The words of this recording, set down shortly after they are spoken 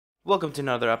Welcome to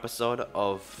another episode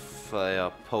of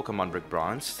Pokemon Brick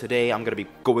Bronze. Today I'm gonna be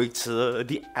going to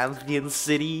the Anthian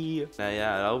City.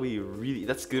 Yeah,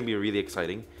 that's gonna be really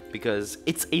exciting because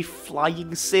it's a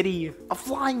flying city. A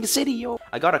flying city, yo!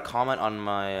 I got a comment on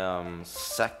my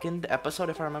second episode,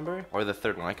 if I remember, or the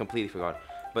third one. I completely forgot.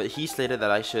 But he stated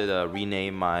that I should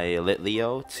rename my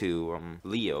Leo to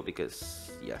Leo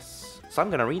because yes. So I'm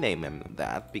gonna rename him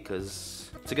that because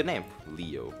it's a good name,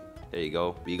 Leo. There you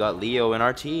go. We got Leo in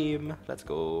our team. Let's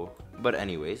go. But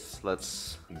anyways,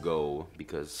 let's go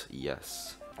because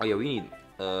yes. Oh yeah, we need.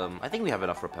 I think we have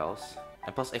enough repels.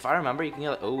 And plus, if I remember, you can get.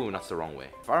 Like, oh, that's the wrong way.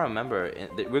 If I remember,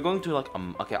 we're going to like.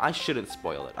 Okay, I shouldn't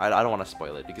spoil it. I don't want to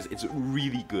spoil it because it's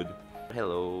really good.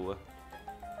 Hello.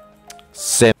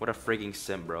 Sim. What a freaking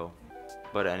sim, bro.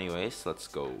 But anyways, let's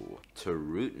go to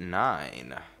Route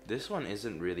 9. This one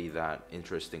isn't really that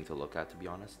interesting to look at, to be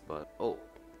honest. But oh,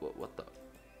 what the.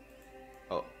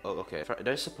 Oh, okay.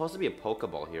 There's supposed to be a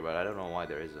Pokeball here, but I don't know why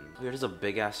there isn't. Oh, there's a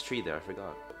big-ass tree there, I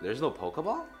forgot. There's no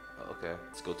Pokeball? Oh, okay.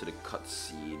 Let's go to the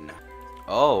cutscene.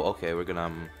 Oh, okay, we're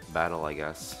gonna battle, I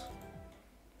guess.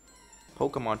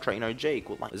 Pokemon Trainer Jake.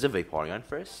 Is it Vaporeon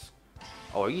first?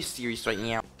 Oh, are you serious right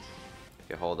now?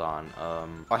 Okay, hold on.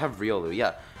 I have Riolu,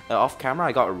 yeah. Off camera,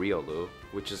 I got a Riolu,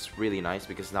 which is really nice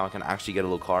because now I can actually get a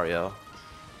Lucario.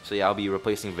 So yeah, I'll be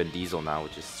replacing Vin Diesel now,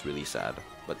 which is really sad.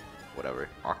 But whatever.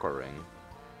 Aqua Ring.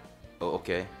 Oh,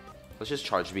 okay. Let's just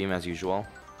charge beam as usual.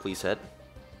 Please hit.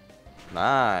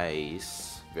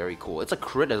 Nice. Very cool. It's a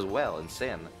crit as well.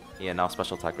 Insane. Yeah, now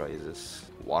special attack rises.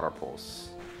 Water pulse.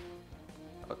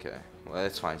 Okay. Well,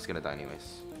 it's fine. He's gonna die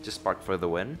anyways. Just spark for the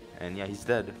win. And yeah, he's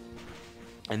dead.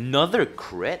 Another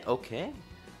crit? Okay.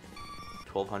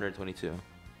 1222.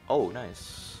 Oh,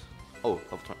 nice. Oh,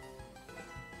 level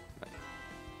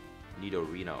 20.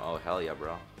 Nidorino. Oh, hell yeah,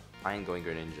 bro. I ain't going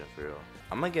Greninja for real.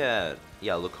 I'm gonna get,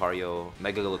 yeah, Lucario,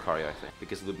 Mega Lucario, I think.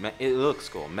 Because it looks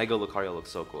cool. Mega Lucario looks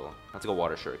so cool. Let's go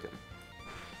Water Shuriken.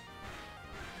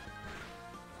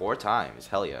 4 times.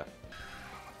 Hell yeah.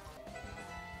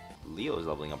 Leo is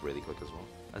leveling up really quick as well.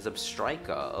 As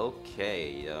Abstrika,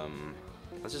 okay.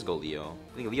 Let's just go Leo.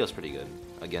 I think Leo's pretty good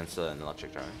against an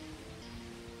electric giant.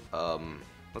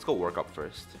 Let's go work up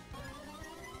first.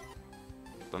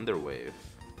 Thunder Wave.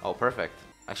 Oh, perfect.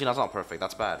 Actually, that's not perfect.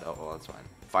 That's bad. Oh, that's fine.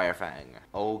 Fire Fang.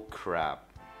 Oh, crap.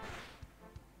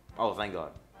 Oh, thank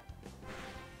God.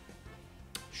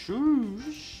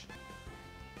 Shoosh.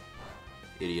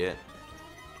 Idiot.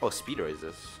 Oh, Speeder is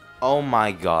this. Oh,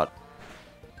 my God.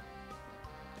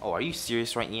 Oh, are you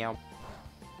serious right now?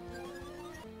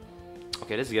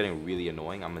 Okay, this is getting really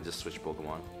annoying. I'm gonna just switch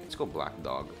Pokemon. Let's go Black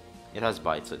Dog. It has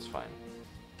Bite, so it's fine.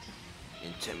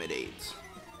 Intimidate.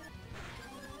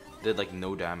 Did like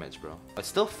no damage, bro. It's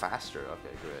still faster.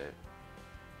 Okay, great.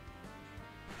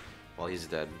 Well, he's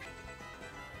dead.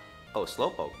 Oh,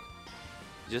 Slowpoke.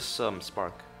 Just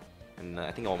Spark. And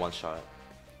I think I'll one-shot it.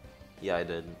 Yeah, I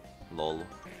did. Lol.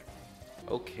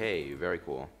 Okay, very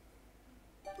cool.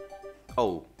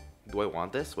 Oh, do I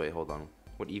want this? Wait, hold on.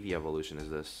 What EV evolution is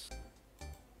this?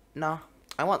 Nah,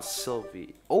 I want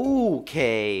Sylvie.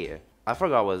 Okay. I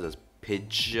forgot what this.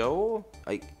 Pidgeot?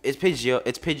 Like, it's Pidgeot,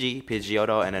 it's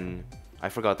Pidgeotto, and then I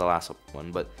forgot the last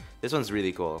one, but this one's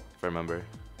really cool, if I remember.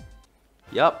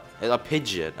 Yup, a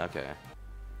Pidgeot, okay.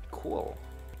 Cool.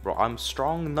 Bro, I'm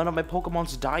strong, none of my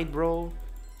Pokemons died, bro.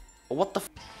 What the f—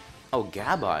 Oh,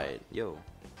 Gabite, yo.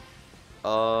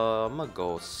 I'm gonna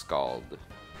go Scald.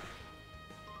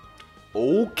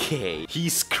 Okay,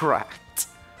 he's cracked.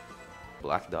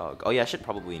 Black Dog. Oh yeah, I should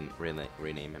probably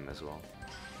rename him as well.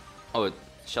 Oh,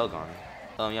 Shelgon.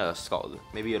 Yeah, Scald.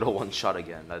 Maybe it'll one-shot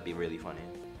again. That'd be really funny.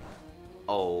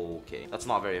 Okay. That's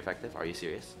not very effective. Are you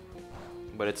serious?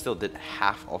 But it still did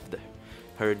half of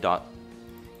her dot.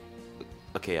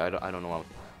 Okay, I don't know.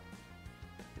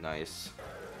 Nice.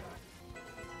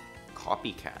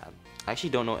 Copycat. I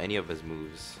actually don't know any of his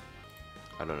moves.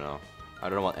 I don't know. I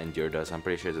don't know what Endure does. I'm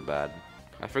pretty sure it's bad.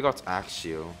 I forgot it's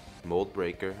Axio. Mold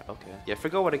Breaker. Okay. Yeah, I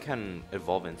forgot what it can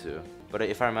evolve into. But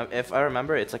if I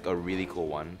remember, it's like a really cool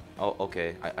one. Oh,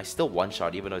 okay. I still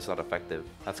one-shot even though it's not effective.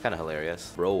 That's kind of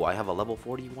hilarious. Bro, I have a level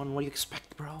 41. What do you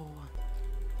expect, bro?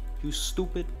 You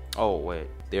stupid. Oh, wait.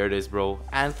 There it is, bro.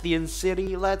 Anthian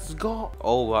City. Let's go.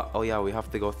 Oh yeah, we have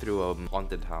to go through a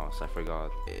haunted house. I forgot.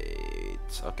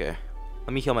 Okay.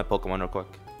 Let me heal my Pokemon real quick.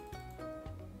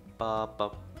 I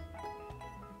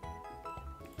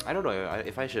don't know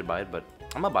if I should buy it, but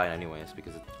I'm gonna buy it anyways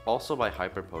because also buy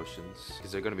Hyper Potions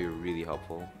because they're gonna be really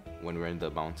helpful when we're in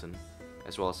the mountain,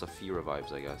 as well as a few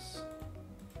revives, I guess.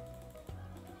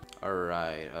 All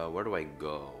right, where do I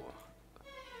go?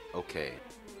 Okay.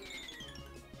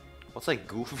 What's that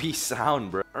goofy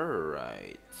sound, bro?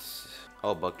 Alright.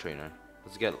 Oh, bug trainer.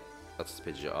 Let's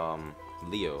pitch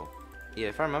Leo. Yeah,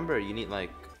 if I remember, you need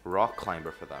like rock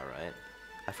climber for that, right?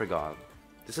 I forgot.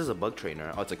 This is a bug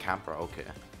trainer. Oh, it's a camper. Okay.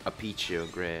 A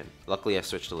Pichu, great. Luckily, I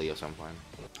switched to Leo, so I'm fine.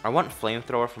 I want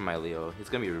flamethrower from my Leo. He's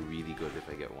gonna be really good if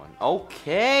I get one.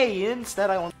 Okay, instead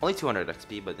I want only 200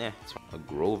 XP, but yeah, it's fine. A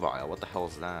Grovile. What the hell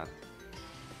is that?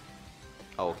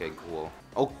 Oh, okay, cool.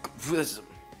 Oh,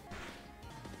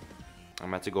 I'm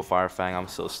about to go Fire Fang. I'm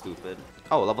so stupid.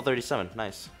 Oh, level 37.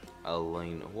 Nice.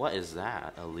 What is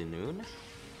that? A Linoon?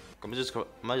 I'm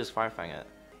gonna just Fire Fang it.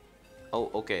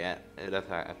 Oh, okay.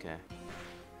 Okay.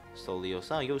 So Leo,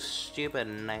 so you stupid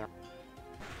nigga.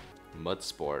 Mud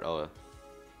Sport. Oh.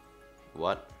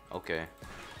 What? Okay.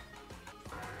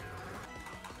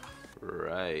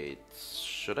 Right.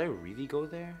 Should I really go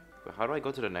there? But how do I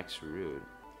go to the next route?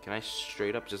 Can I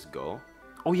straight up just go?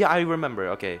 Oh yeah, I remember.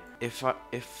 Okay, if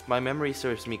my memory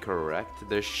serves me correct,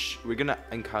 we're gonna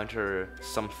encounter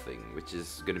something which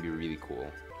is gonna be really cool.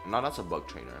 No, that's a bug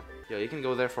trainer. Yeah, you can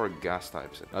go there for ghost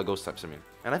types, I mean.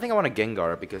 And I think I want a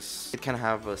Gengar because it can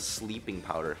have a sleeping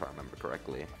powder, if I remember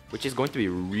correctly, which is going to be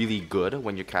really good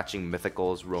when you're catching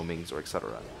mythicals, roamings, or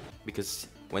etc. Because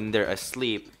when they're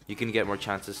asleep, you can get more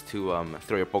chances to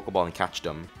throw your Pokeball and catch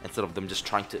them instead of them just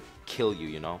trying to kill you,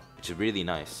 you know, which is really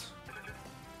nice.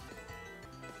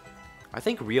 I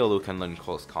think Riolu can learn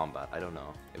close combat. I don't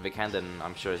know. If it can, then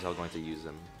I'm sure it's going to use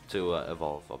him to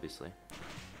evolve, obviously.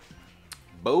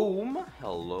 Boom!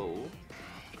 Hello.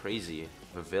 Crazy.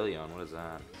 Pavilion, what is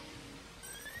that?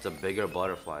 It's a bigger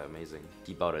butterfly, amazing.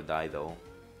 He about to die though.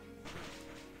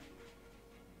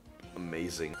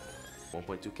 Amazing.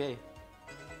 1.2k.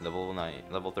 Level 9,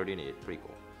 level 38, pretty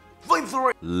cool.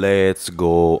 Flamethrower! Let's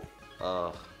go.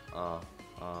 But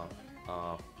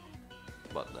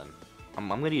then. I'm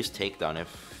gonna use takedown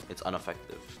if it's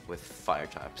ineffective with fire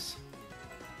types.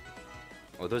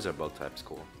 Oh, those are bug types,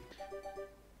 cool.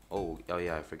 Oh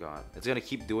yeah, I forgot. It's gonna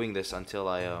keep doing this until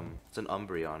it's an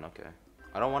Umbreon, okay.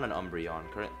 I don't want an Umbreon,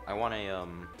 I want a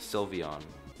Sylveon.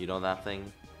 You know that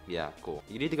thing? Yeah, cool.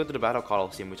 You need to go to the Battle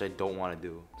Coliseum, which I don't want to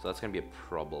do. So that's gonna be a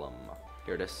problem.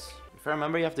 Here it is. If I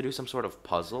remember, you have to do some sort of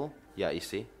puzzle. Yeah, you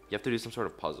see? You have to do some sort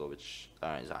of puzzle, which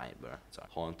is alright, bro. It's a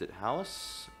haunted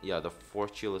house. Yeah, the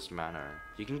Fortulous Manor.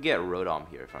 You can get Rodom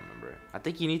here, if I remember. I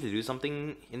think you need to do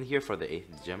something in here for the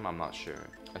 8th gym. I'm not sure.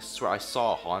 I swear I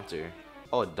saw a Haunter.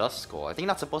 Oh, a Duskull. I think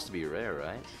that's supposed to be rare,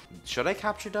 right? Should I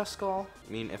capture Duskull?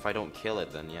 I mean, if I don't kill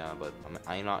it, then yeah, but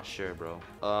I'm not sure, bro.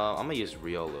 I'm gonna use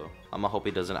Riolu. I'm gonna hope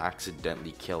he doesn't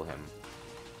accidentally kill him.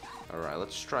 Alright,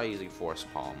 let's try using Force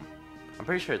Palm. I'm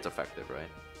pretty sure it's effective, right?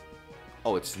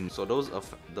 Oh, it's so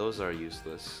those are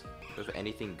useless. If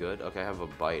anything good, okay, I have a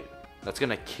bite. That's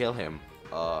gonna kill him.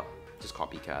 Just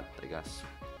copycat, I guess.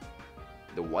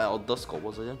 The wild Duskull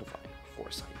was identified.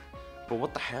 Foresight. But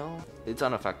what the hell? It's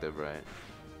ineffective, right?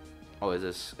 Oh, is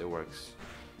this? It works.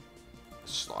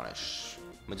 Astonish.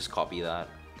 I'm gonna just copy that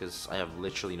because I have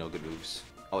literally no good moves.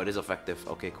 Oh, it is effective.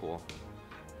 Okay, cool.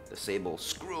 Disable.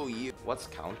 Screw you. What's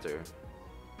counter?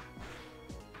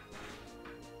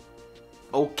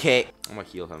 Okay. I'm gonna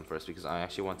heal him first because I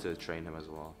actually want to train him as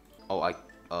well. Oh, I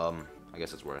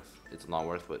guess it's worth. It's not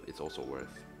worth, but it's also worth.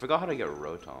 Forgot how to get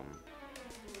Rotom.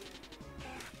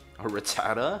 A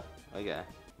Rattata? Okay.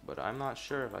 But I'm not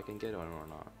sure if I can get one or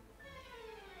not.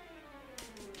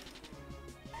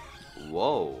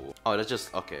 Whoa. Oh, that's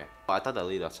just, okay. Oh, I thought that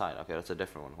lead outside. Okay, that's a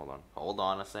different one. Hold on. Hold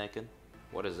on a second.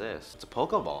 What is this? It's a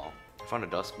Pokeball. I found a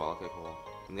Dusk Ball. Okay, cool.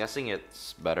 I'm guessing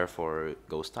it's better for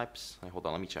ghost types. Hey, hold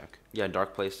on, let me check. Yeah,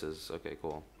 dark places. Okay,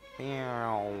 cool.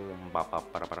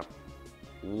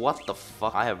 What the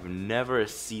fuck? I have never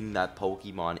seen that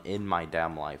Pokemon in my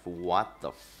damn life. What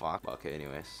the fuck? Okay,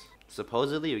 anyways.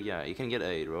 Supposedly, yeah, you can get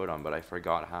a Rotom, but I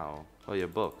forgot how. Oh, your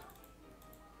book.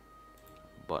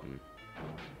 Button.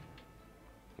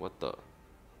 What the?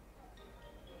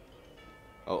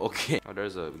 Oh, okay. Oh,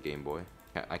 there's a Game Boy.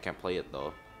 I can't play it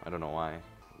though. I don't know why.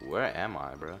 Where am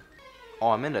I, bro? Oh,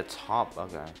 I'm in the top.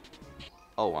 Okay.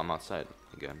 Oh, I'm outside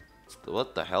again.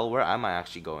 What the hell? Where am I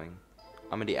actually going?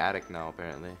 I'm in the attic now,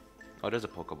 apparently. Oh, there's a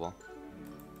Pokeball.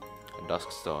 A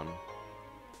Dusk Stone.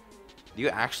 Do you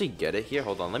actually get it here?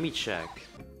 Hold on, let me check.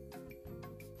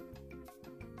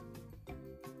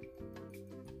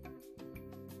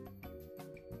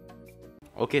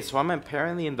 Okay, so I'm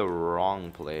apparently in the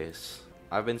wrong place.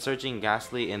 I've been searching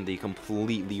Ghastly in the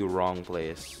completely wrong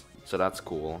place. So that's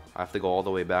cool. I have to go all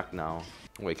the way back now.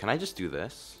 Wait, can I just do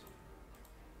this?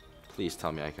 Please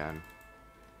tell me I can.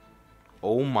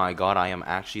 Oh my god, I am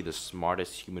actually the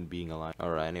smartest human being alive.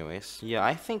 Alright, anyways. Yeah,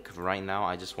 I think right now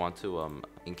I just want to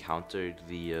encounter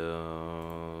the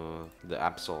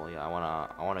Absol. Yeah,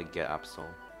 I wanna get Absol.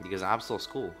 Because Absol's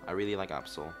cool. I really like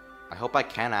Absol. I hope I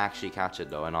can actually catch it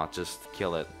though and not just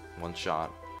kill it one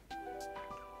shot.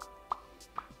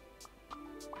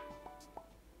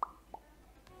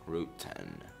 Route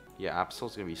 10. Yeah,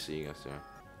 Absol's gonna be seeing us there.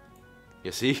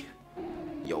 You see?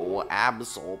 Yo,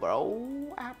 Absol,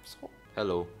 bro. Absol.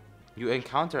 Hello. You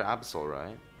encounter Absol,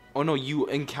 right? Oh no, you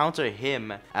encounter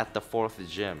him at the 4th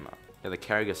gym. Yeah, the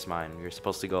Cragonos Mine. You're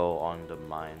supposed to go on the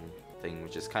mine thing,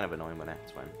 which is kind of annoying, but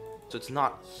it's fine. So it's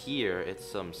not here,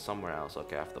 it's somewhere else.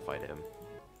 Okay, I have to fight him.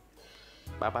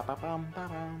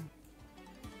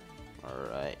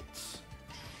 Alright.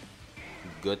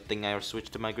 Good thing I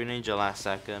switched to my Greninja last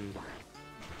second.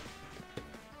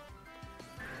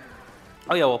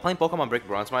 Oh yeah, well, playing Pokemon Brick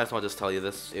Bronze, might as well just tell you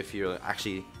this if you're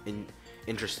actually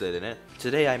interested in it.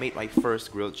 Today I made my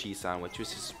first grilled cheese sandwich,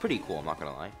 which is pretty cool, I'm not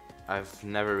gonna lie. I've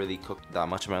never really cooked that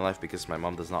much in my life because my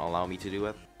mom does not allow me to do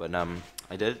it. But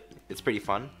I did. It's pretty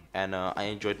fun, and I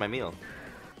enjoyed my meal.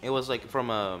 It was like from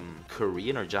a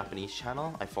Korean or Japanese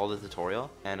channel. I followed the tutorial,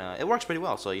 and it works pretty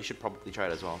well, so you should probably try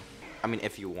it as well. I mean,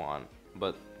 if you want,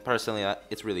 but personally,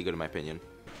 it's really good in my opinion.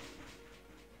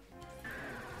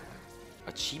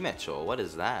 A Chimecho, what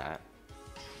is that?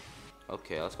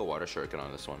 Okay, let's go Water Shuriken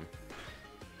on this one.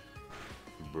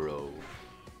 Bro.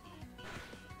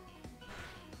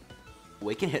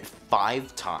 We can hit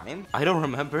 5 times? I don't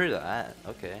remember that.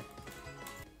 Okay.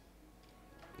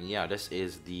 Yeah, this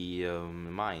is the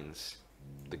mines.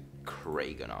 The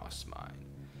Cragonos Mine.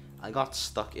 I got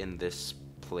stuck in this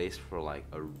place for like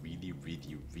a really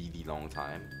long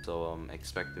time. So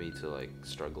expect me to like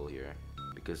struggle here.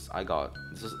 Because I got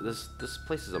this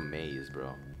place is a maze,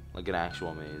 bro. Like an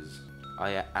actual maze.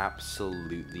 I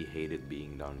absolutely hated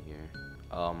being down here.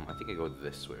 I think I go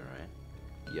this way,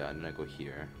 right? Yeah, and then I go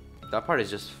here. That part is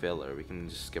just filler. We can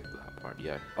just skip that part.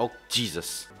 Yeah. Oh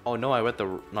Jesus. Oh no, I went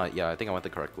the yeah. I think I went the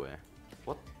correct way.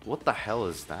 What the hell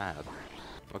is that?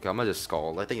 Okay, I'm gonna just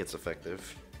scald. I think it's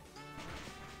effective.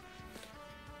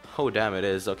 Oh damn, it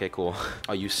is. Okay, cool.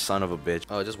 Oh, you son of a bitch.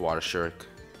 Oh, just Water Shuriken.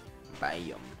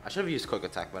 Bam. I should have used Quick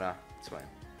Attack, but it's fine.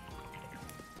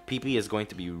 PP is going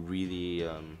to be really,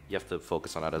 you have to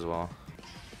focus on that as well.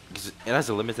 Because it has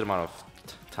a limited amount of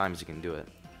times you can do it.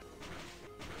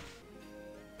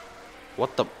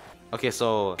 What the? Okay,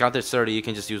 so counter 30, you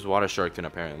can just use Water Shuriken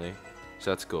apparently.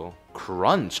 So that's cool.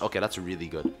 Crunch! Okay, that's really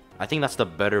good. I think that's the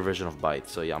better version of Bite,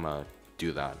 so yeah, I'm gonna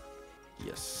do that.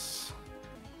 Yes.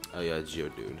 Oh yeah,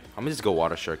 Geodude. I'm gonna just go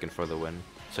Water Shuriken for the win.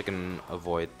 So I can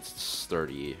avoid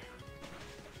 30.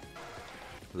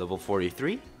 Level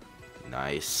 43.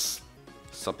 Nice.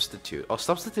 Substitute. Oh,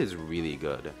 Substitute is really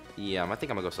good. Yeah, I think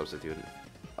I'm gonna go Substitute.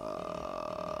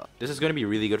 This is gonna be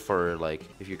really good for like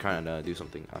if you're trying to do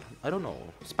something. I don't know.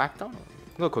 Smackdown.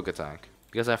 Go Quick Attack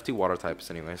because I have 2 water types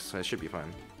anyways, so it should be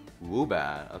fine.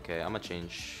 Woobat. Okay, I'm gonna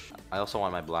change. I also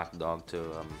want my black dog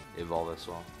to evolve as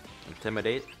well.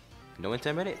 Intimidate. No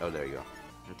Intimidate. Oh, there you go.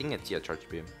 I think it's Charge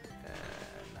Beam.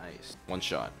 Nice. One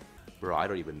shot. Bro, I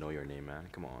don't even know your name, man.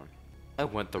 Come on. I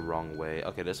went the wrong way.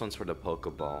 Okay, this one's for the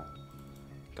Pokeball.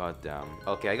 God damn.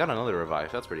 Okay, I got another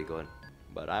revive. That's pretty good.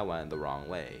 But I went the wrong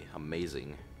way.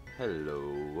 Amazing.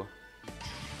 Hello.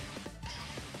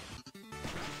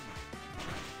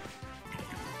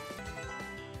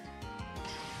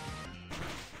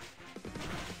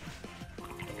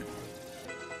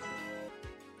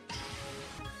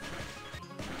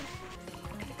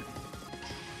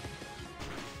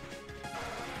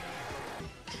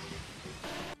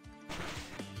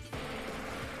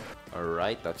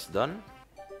 Alright, that's done.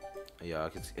 Yeah,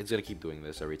 it's gonna keep doing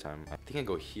this every time. I think I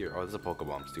go here. Oh, there's a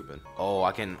Pokeball. I'm stupid. Oh,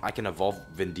 I can evolve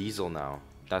Vin Diesel now.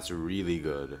 That's really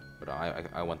good. But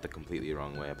I went the completely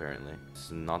wrong way apparently. This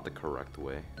is not the correct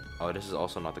way. Oh, this is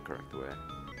also not the correct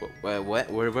way.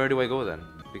 What? Where do I go then?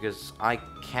 Because I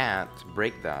can't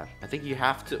break that. I think you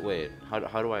have to wait. How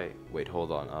do I wait?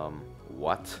 Hold on.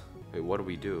 What? Wait, what do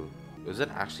we do? Was it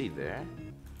actually there?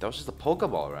 That was just a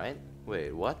Pokeball, right?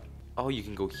 Wait, what? Oh, you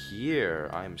can go here.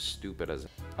 I am stupid as.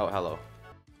 Oh, hello.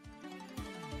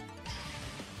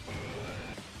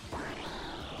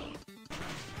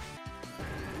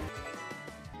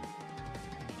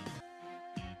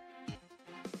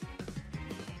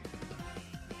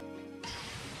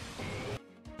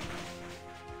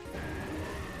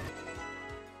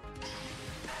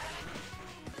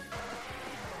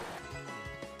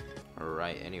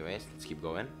 Alright, anyways, let's keep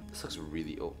going. This looks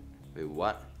really. Oh, wait,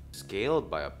 what? Scaled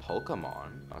by a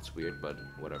Pokemon? That's weird, but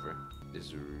whatever.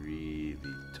 is really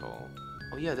tall.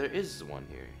 Oh yeah, there is one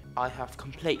here. I have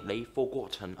completely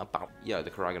forgotten about. Yeah, the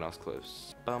Cragonos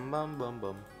cliffs. Bum bum bum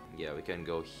bum. Yeah, we can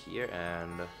go here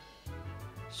and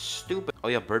stupid. Oh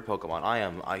yeah, bird Pokemon.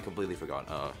 I completely forgot.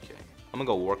 Okay. I'm gonna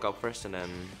go work up first and then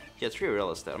yeah, it's pretty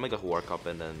realistic. I'm gonna go work up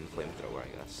and then flamethrower,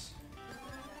 I guess.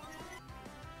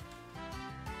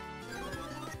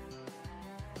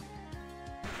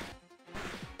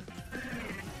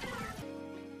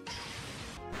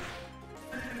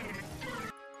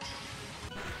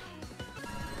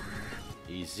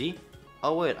 Easy.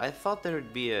 Oh wait, I thought there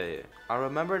would be a... I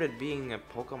remembered it being a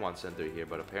Pokemon Center here,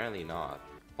 but apparently not.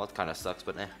 Well, it kinda sucks,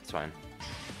 but it's fine.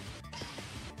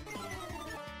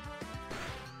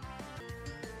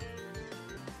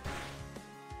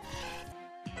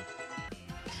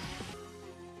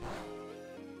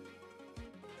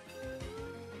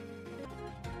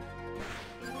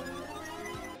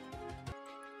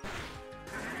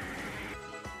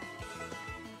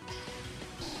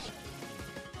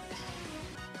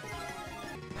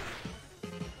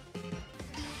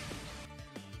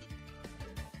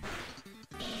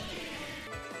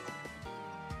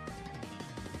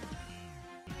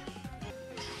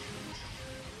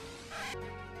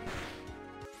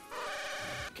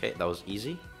 Okay, that was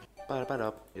easy.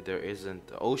 There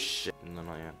isn't... Oh shit. No,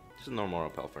 not yet. Just a normal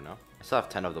repel for now. I still have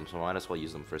 10 of them, so I might as well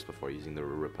use them first before using the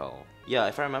repel. Yeah,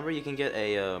 if I remember, you can get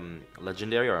a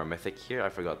legendary or a mythic here. I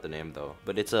forgot the name though.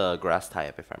 But it's a grass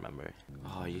type if I remember.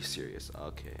 Oh, are you serious?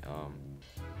 Okay,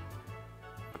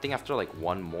 I think after like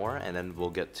one more, and then we'll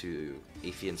get to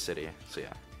Anthian City. So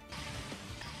yeah.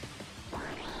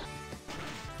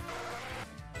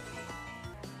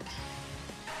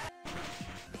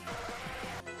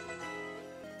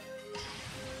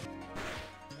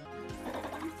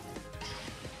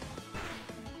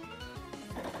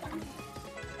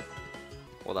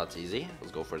 Well, that's easy.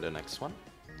 Let's go for the next one.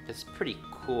 It's pretty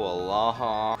cool.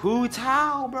 Hu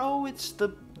Tao, bro. It's the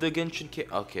Genshin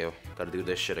kid. Okay, gotta do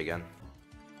this shit again.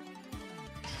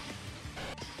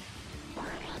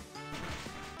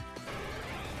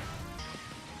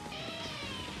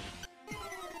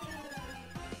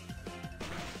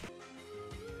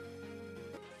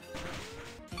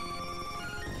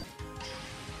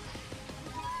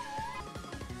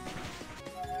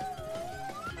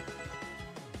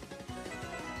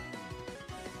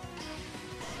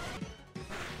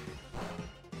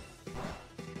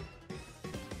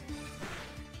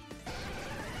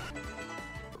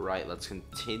 Right, let's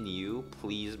continue.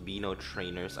 Please be no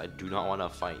trainers. I do not want to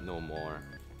fight no more.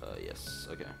 Yes,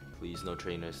 okay. Please no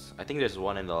trainers. I think there's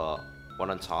one in the one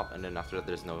on top, and then after that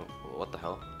there's no. What the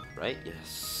hell? Right?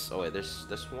 Yes. Oh wait, there's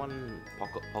one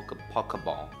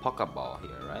Pokeball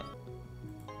here, right?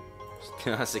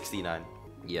 69.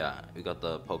 Yeah, we got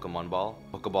the Pokemon ball.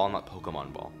 Pokeball, not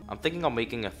Pokemon ball. I'm thinking of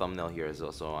making a thumbnail here as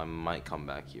well, so I might come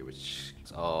back here. Which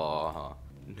no.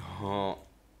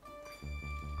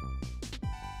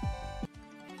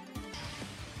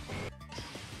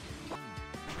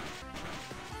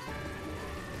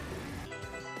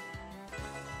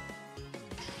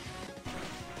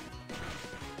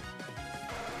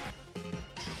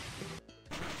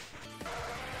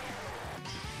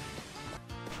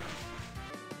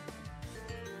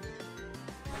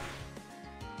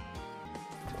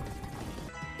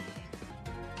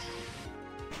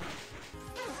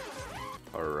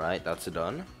 Alright, that's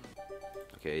done.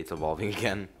 Okay, it's evolving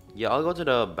again. Yeah, I'll go to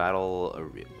the battle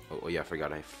arena. Oh yeah, I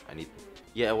forgot I need...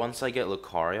 Yeah, once I get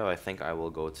Lucario, I think I will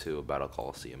go to Battle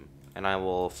Coliseum. And I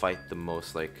will fight the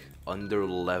most, like,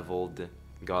 under-leveled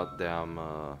goddamn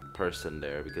person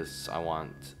there because I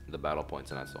want the battle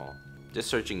points and that's all. Just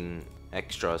searching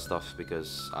extra stuff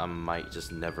because I might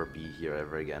just never be here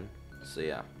ever again. So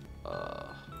yeah.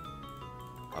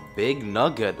 A big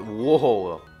nugget.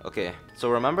 Whoa. Okay, so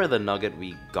remember the nugget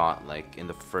we got like in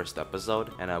the first episode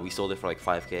and we sold it for like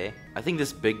 5k? I think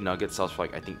this big nugget sells for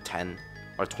like I think 10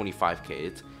 or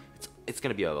 25k. It's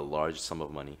gonna be a large sum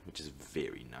of money, which is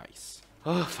very nice.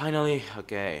 Oh, finally.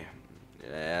 Okay.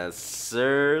 Yes,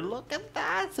 sir. Look at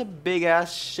that. It's a big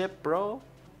ass ship, bro.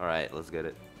 Alright, let's get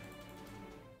it.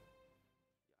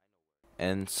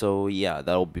 And so yeah,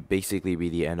 that'll be basically be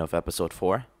the end of episode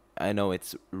 4. I know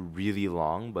it's really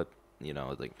long, but you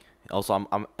know, like also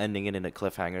I'm ending it in a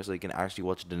cliffhanger so you can actually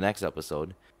watch the next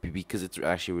episode because it's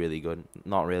actually really good.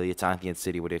 Not really, it's Anthian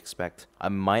City. What do you expect? I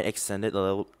might extend it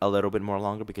a little bit more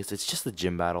longer because it's just a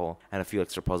gym battle and a few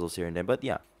extra puzzles here and there. But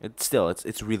yeah,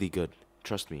 it's really good.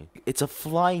 Trust me. It's a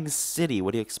flying city.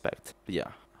 What do you expect? But yeah,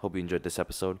 hope you enjoyed this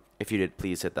episode. If you did,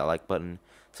 please hit that like button,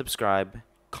 subscribe,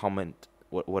 comment,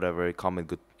 whatever.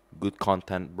 Comment good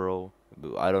content, bro.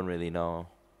 I don't really know.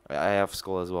 I have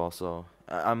school as well, so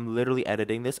I'm literally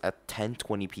editing this at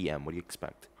 10:20 p.m. What do you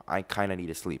expect? I kind of need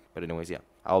to sleep. But anyways, yeah.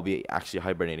 I'll be actually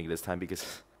hibernating this time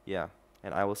because yeah.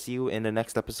 And I will see you in the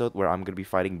next episode where I'm going to be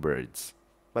fighting birds.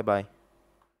 Bye-bye.